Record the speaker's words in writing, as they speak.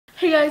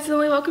Hey guys,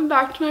 Emilee, welcome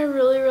back to my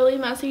really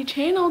messy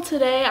channel.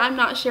 Today I'm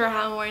not sure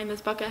how I'm wearing this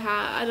bucket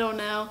hat. I don't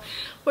know.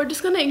 We're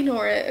just gonna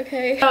ignore it,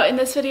 okay? So in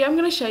this video I'm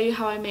gonna show you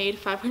how I made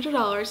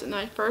 $500 in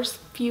my first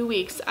few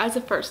weeks as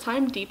a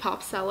first-time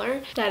Depop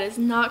seller. That is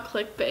not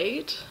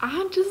clickbait.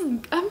 I'm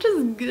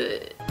just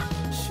good.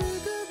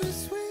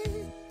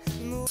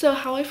 So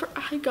how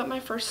I got my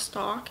first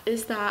stock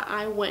is that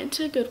I went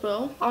to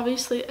Goodwill.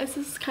 Obviously, this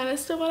is kind of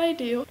still what I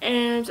do.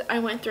 And I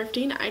went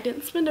thrifting. I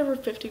didn't spend over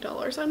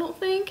 $50, I don't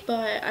think.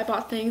 But I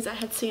bought things I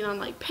had seen on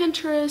like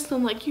Pinterest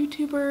and like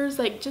YouTubers,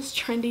 like just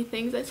trendy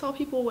things I saw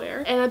people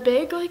wear. And a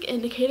big like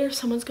indicator if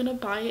someone's gonna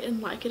buy it and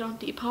like it on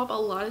Depop a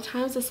lot of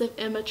times is if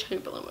Emma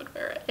Chamberlain would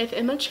wear it. If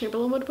Emma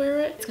Chamberlain would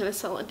wear it, it's gonna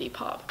sell on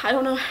Depop. I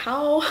don't know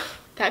how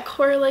that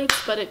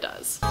correlates, but it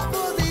does.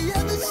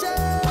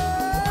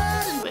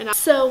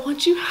 So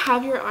once you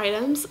have your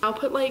items, I'll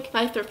put like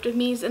my thrift of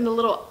me's in the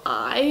little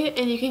eye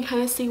and you can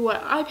kind of see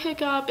what I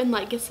pick up and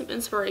like get some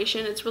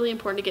inspiration. It's really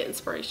important to get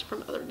inspiration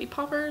from other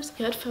Depoppers.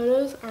 Good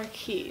photos are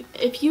key.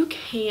 If you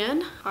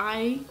can,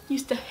 I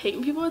used to hate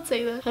when people would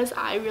say this because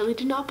I really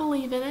do not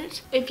believe in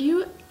it. If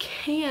you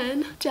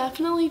can,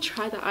 definitely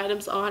try the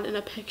items on in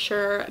a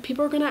picture.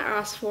 People are gonna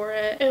ask for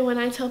it, and when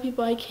I tell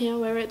people I can't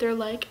wear it, they're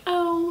like,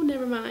 oh,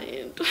 never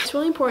mind. It's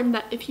really important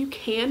that if you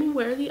can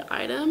wear the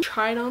item,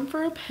 try it on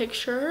for a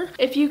picture.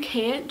 If you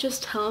can't,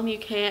 just tell them you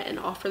can't and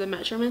offer the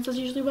measurements. That's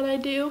usually what I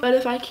do. But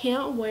if I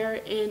can't wear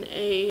it in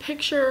a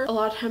picture, a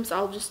lot of times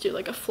I'll just do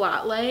like a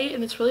flat lay,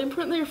 and it's really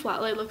important that your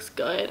flat lay looks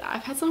good.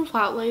 I've had some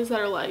flat lays that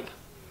are like,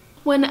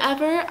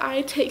 whenever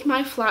I take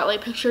my flat lay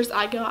pictures,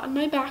 I go out in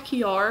my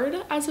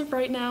backyard. As of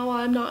right now,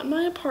 I'm not in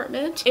my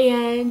apartment,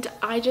 and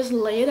I just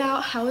lay it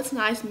out how it's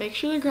nice, make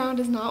sure the ground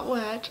is not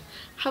wet.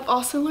 Have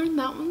also learned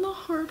that one the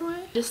hard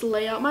way. Just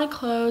lay out my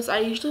clothes. I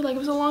usually, like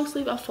if it's a long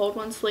sleeve, I'll fold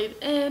one sleeve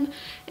in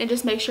and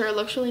just make sure it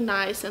looks really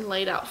nice and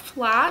laid out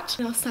flat.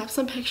 And I'll snap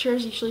some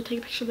pictures, usually take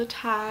a picture of the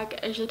tag.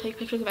 I usually take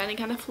pictures of any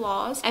kind of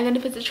flaws. And then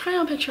if it's a try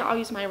on picture, I'll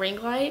use my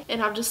ring light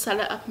and I'll just set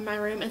it up in my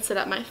room and set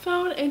up my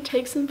phone and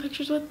take some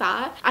pictures with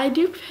that. I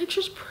do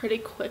pictures pretty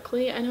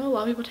quickly. I know a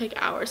lot of people take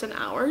hours and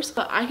hours,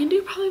 but I can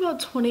do probably about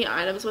 20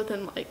 items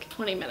within like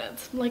 20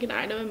 minutes, like an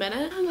item a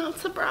minute, and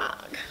that's a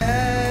brag.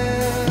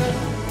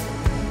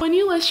 When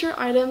you list your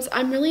items,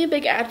 I'm really a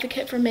big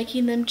advocate for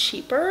making them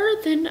cheaper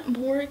than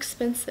more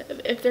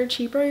expensive. If they're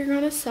cheaper, you're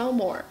going to sell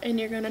more and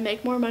you're going to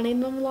make more money in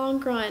the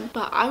long run.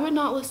 But I would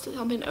not list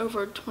something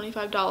over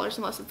 $25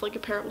 unless it's like a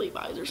pair of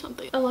Levi's or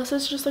something. Unless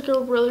it's just like a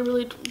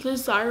really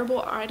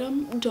desirable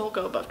item, don't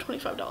go above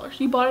 $25.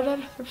 You bought it at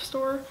a thrift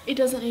store, it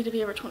doesn't need to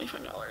be over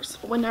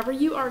 $25. Whenever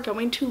you are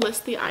going to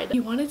list the item,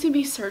 you want it to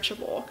be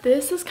searchable.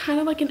 This is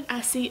kind of like an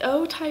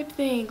SEO type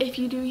thing. If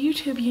you do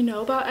YouTube, you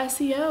know about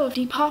SEO.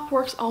 Depop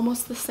works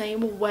almost the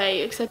same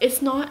way, except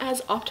it's not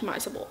as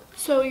optimizable.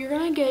 So you're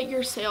gonna get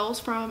your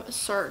sales from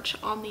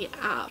search on the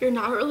app. You're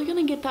not really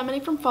gonna get that many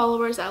from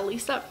followers, at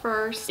least at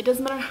first. It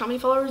doesn't matter how many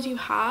followers you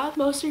have,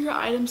 most of your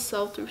items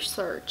sell through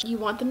search. You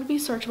want them to be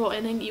searchable,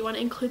 and then you want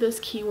to include those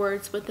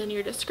keywords within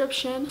your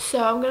description.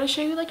 So I'm gonna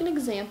show you like an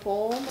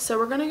example. So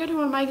we're gonna go to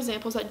one of my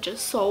examples that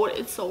just sold.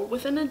 It sold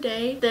within a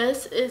day.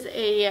 This is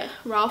a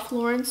Ralph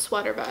Lauren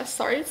sweater vest.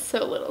 Sorry it's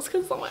so little, it's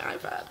because it's on my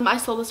iPad. I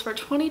sold this for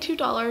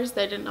 $22.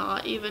 They did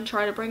not even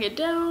try to bring it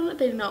down.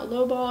 They did not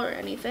lowball or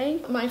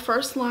anything. My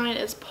first line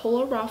is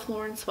Polo Ralph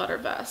Lauren sweater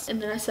vest,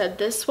 and then I said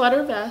this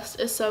sweater vest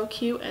is so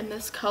cute and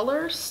this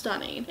color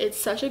stunning. It's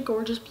such a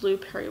gorgeous blue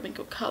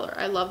periwinkle color.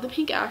 I love the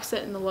pink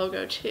accent and the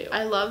logo too.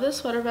 I love this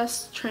sweater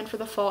vest trend for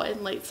the fall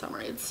and late summer.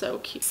 It's so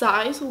cute.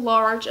 Size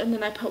large, and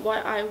then I put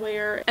what I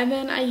wear, and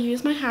then I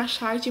use my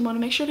hashtags. You want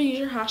to make sure to use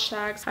your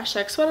hashtags.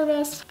 Hashtag sweater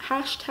vest,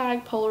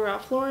 hashtag Polo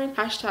Ralph Lauren,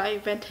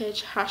 hashtag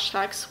vintage,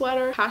 hashtag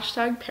sweater,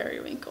 hashtag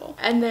periwinkle,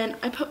 and then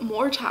I put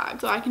more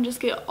tags so I can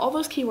just get all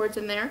those keywords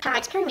in there.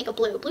 Tags: periwinkle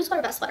blue, blue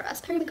sweater vest,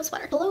 periwinkle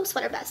sweater, polo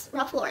sweater vest,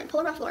 Ralph Lauren,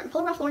 polo Ralph Lauren,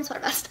 polo Ralph Lauren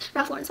sweater vest,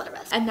 Ralph Lauren sweater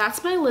vest. And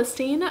that's my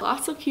listing.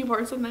 Lots of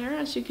keywords in there,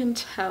 as you can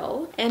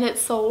tell. And it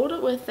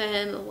sold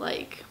within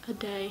like a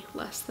day,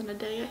 less than a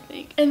day, I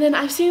think. And then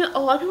I've seen a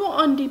lot of people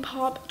on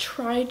Depop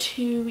try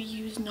to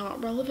use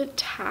not relevant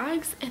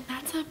tags, and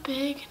that's a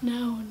big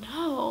no,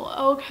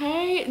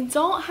 okay?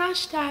 Don't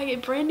hashtag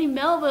it Brandy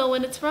Melville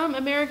when it's from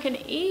American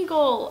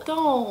Eagle.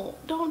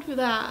 Don't do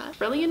that.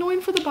 Really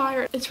annoying for the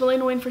buyer. It's really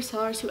annoying for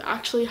sellers who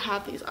actually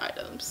have these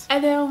items.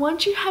 And then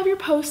once you have your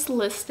post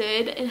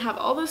listed and have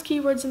all those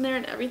keywords in there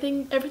and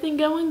everything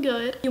going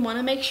good, you want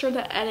to make sure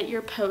to edit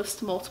your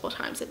post multiple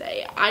times a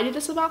day. I do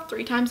this about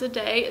 3 times a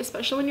day,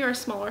 especially when you're a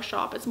smaller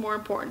shop. It's more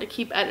important to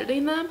keep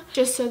editing them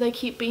just so they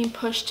keep being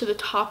pushed to the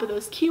top of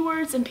those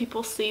keywords and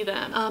people see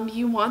them.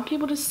 You want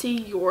people to see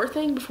your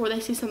thing before they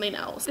see something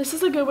else. This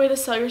is a good way to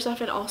sell your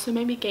stuff and also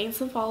maybe gain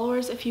some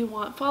followers. If you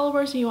want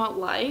followers and you want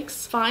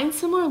likes, find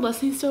similar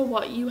listings to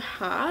what you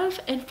have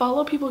and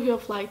follow people who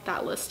have liked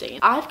that listing.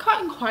 I've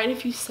gotten quite a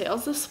few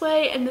sales this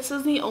way, and this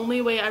is the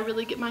only way I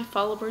really get my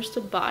followers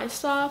to buy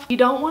stuff. You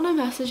don't want to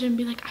message and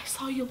be like, I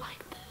saw you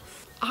like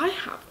this. I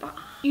have that.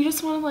 You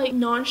just want to like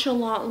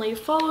nonchalantly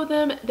follow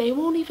them. They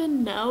won't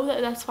even know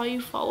that that's why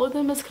you follow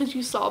them, is because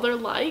you saw their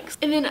likes.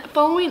 And then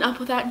following up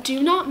with that,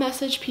 do not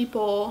message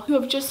people who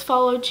have just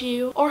followed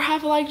you or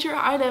have liked your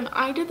item.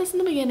 I did this in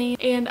the beginning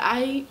and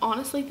I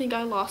honestly think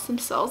I lost some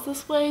sales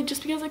this way,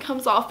 just because it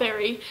comes off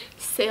very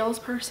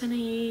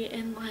salesperson-y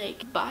and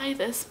like, buy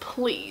this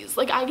please.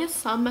 Like I get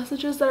some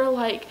messages that are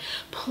like,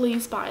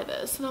 please buy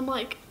this, and I'm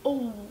like,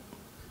 oh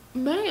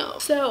ma'am.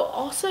 So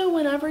also,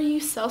 whenever you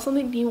sell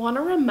something, you want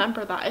to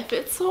remember that if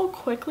it's sold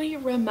quickly,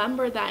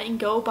 remember that and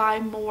go buy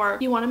more.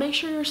 You want to make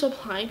sure you're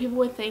supplying people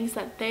with things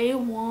that they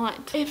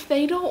want. If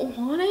they don't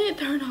want it,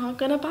 they're not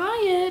gonna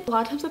buy it. A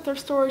lot of times at thrift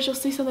stores, you'll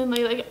see something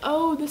like,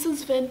 oh, this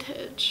is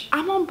vintage,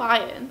 I'm gonna buy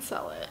it and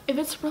sell it. If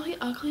it's really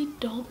ugly,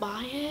 don't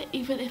buy it.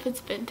 Even if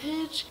it's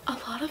vintage, a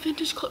lot of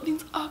vintage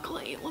clothing's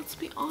ugly, let's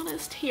be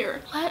honest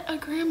here. Let a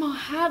grandma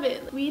have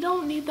it. We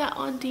don't need that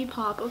on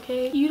Depop,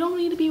 okay? You don't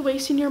need to be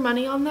wasting your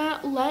money on that.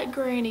 Let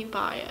granny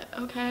buy it,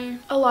 okay?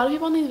 A lot of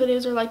people in these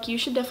videos are like, you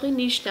should definitely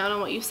niche down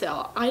on what you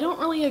sell. I don't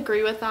really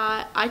agree with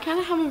that. I kind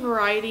of have a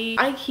variety.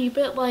 I keep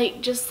it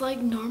like just like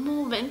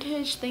normal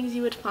vintage things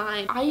you would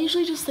find. I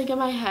usually just think in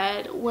my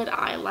head, would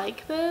I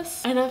like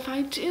this? And if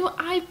I do,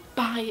 I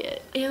buy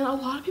it. And a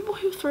lot of people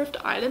who thrift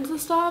items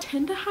and stuff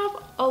tend to have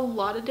a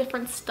lot of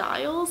different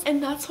styles,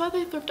 and that's why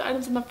they thrift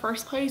items in the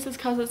first place, is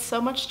because it's so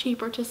much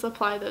cheaper to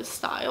supply those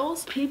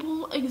styles.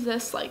 People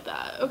exist like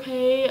that,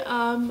 okay?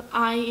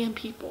 I am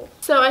people.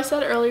 So I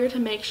said earlier to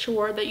make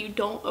sure that you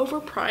don't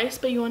overprice,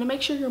 but you want to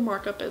make sure your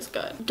markup is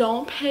good.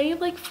 Don't pay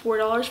like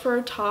 $4 for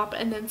a top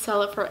and then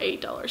sell it for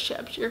 $8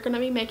 shipped. You're gonna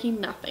be making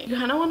nothing. You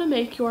kind of want to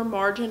make your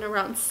margin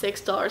around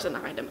 $6 an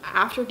item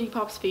after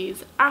Depop's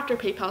fees, after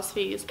PayPal's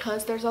fees,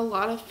 because there's a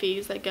lot of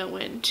fees that go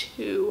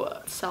into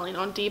selling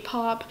on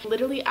Depop.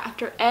 Literally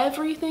after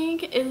everything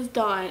is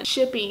done,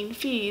 shipping,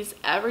 fees,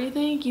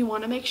 everything, you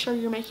want to make sure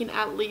you're making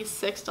at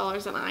least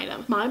 $6 an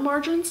item. My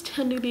margins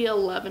tend to be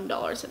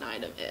 $11 an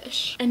item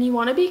ish. And you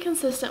want to be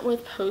consistent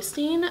with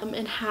posting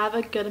and have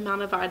a good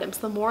amount of items.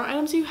 The more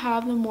items you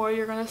have, the more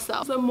you're going to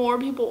sell. The more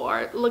people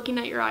are looking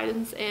at your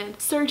items and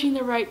searching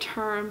the right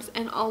terms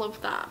and all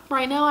of that.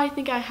 Right now I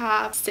think I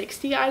have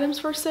 60 items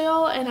for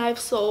sale and I've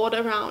sold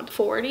around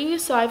 40,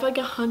 so I have like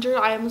 100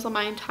 items on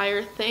my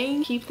entire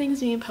thing. Keep things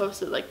being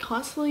posted, like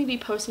constantly be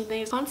posting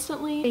things,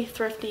 constantly be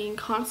thrifting,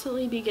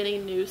 constantly be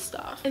getting new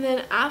stuff. And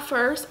then at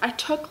first I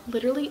took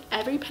literally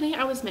every penny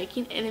I was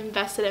making and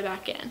invested it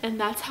back in, and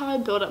that's how I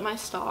built up my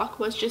stock,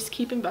 was just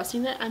keep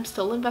investing it. I'm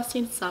still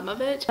investing some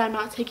of it, but I'm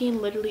not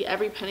taking literally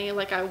every penny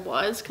like I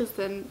was, because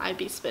then I'd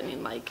be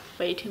spending like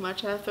way too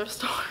much at a thrift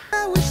store.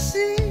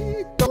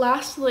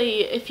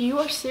 Lastly, if you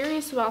are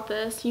serious about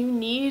this, you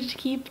need to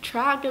keep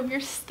track of your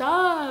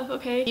stuff,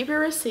 okay? Keep your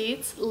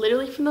receipts.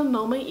 Literally from the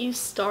moment you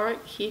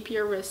start, keep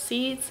your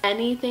receipts.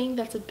 Anything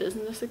that's a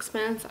business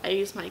expense, I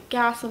use my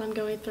gas when I'm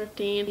going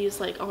thrifting. I use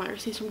like all my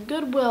receipts from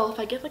Goodwill. If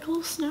I get like a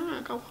little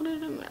snack, I'll put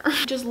it in there.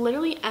 Just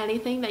literally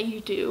anything that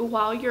you do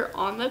while you're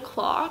on the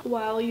clock,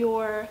 while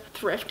you're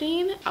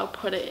thrifting, I'll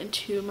put it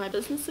into my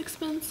business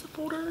expense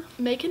folder.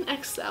 Make an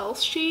Excel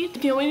sheet.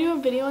 If you want me to do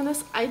a video on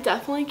this, I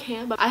definitely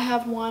can, but I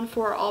have one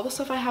for all the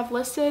stuff I have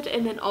listed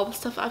and then all the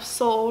stuff I've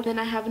sold. Then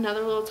I have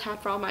another little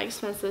tab for all my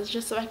expenses,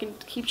 just so I can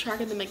keep track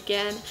of them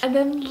again. And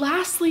then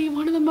lastly,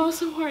 one of the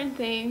most important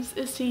things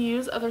is to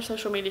use other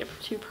social media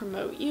to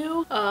promote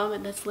you,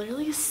 and that's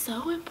literally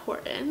so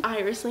important.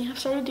 I recently have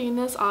started doing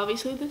this,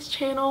 obviously this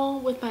channel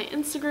with my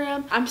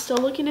Instagram. I'm still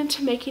looking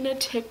into making a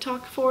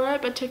TikTok for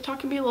it, but TikTok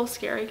can be a little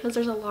scary because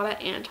there's a lot of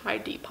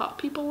anti-Depop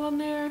people on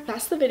there.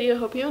 That's the video.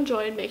 Hope you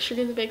enjoyed. Make sure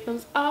to give a big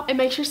thumbs up and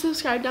make sure to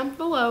subscribe down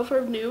below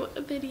for new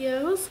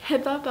videos.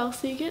 Hit that bell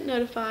so you get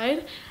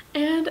notified.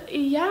 And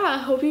yeah, I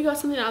hope you got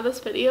something out of this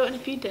video, and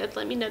if you did,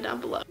 let me know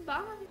down below.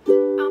 Bye.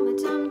 I'm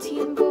a dumb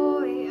teen boy.